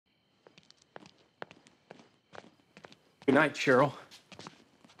Good night, Cheryl.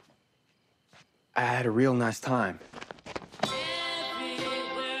 I had a real nice time.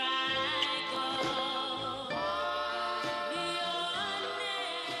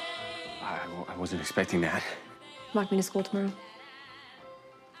 I wasn't expecting that. Walk me to school tomorrow?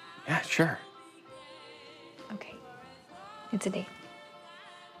 Yeah, sure. Okay. It's a date.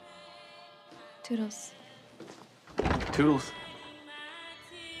 Toodles. Toodles.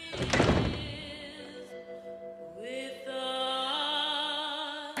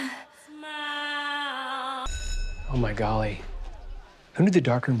 Oh my golly. Who knew the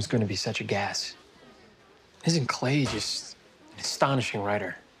darkroom was going to be such a gas? Isn't Clay just an astonishing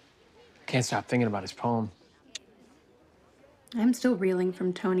writer? I can't stop thinking about his poem. I'm still reeling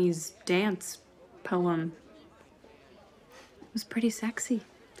from Tony's dance poem. It was pretty sexy,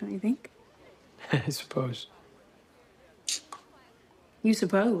 don't you think? I suppose. You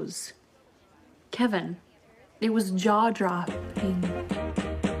suppose. Kevin, it was jaw-dropping.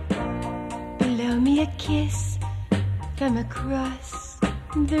 Blow me a kiss from across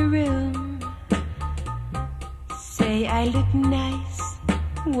the room. Say I look nice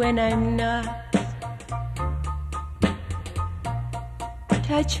when I'm not.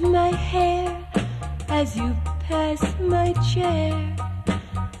 Touch my hair as you pass my chair.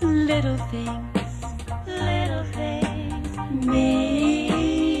 Little things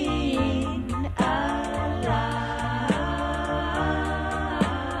mean a lot.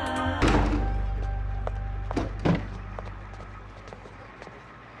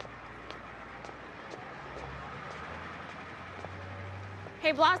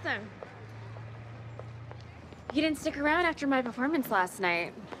 Hey, Blossom. You didn't stick around after my performance last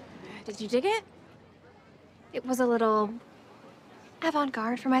night. Did you dig it? It was a little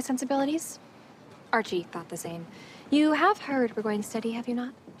avant-garde for my sensibilities. Archie thought the same. You have heard we're going steady, have you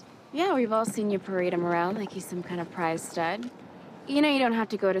not? Yeah, we've all seen you parade him around like he's some kind of prize stud. You know you don't have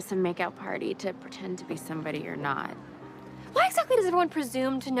to go to some makeout party to pretend to be somebody you're not. Why exactly does everyone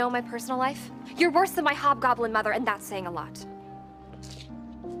presume to know my personal life? You're worse than my hobgoblin mother, and that's saying a lot.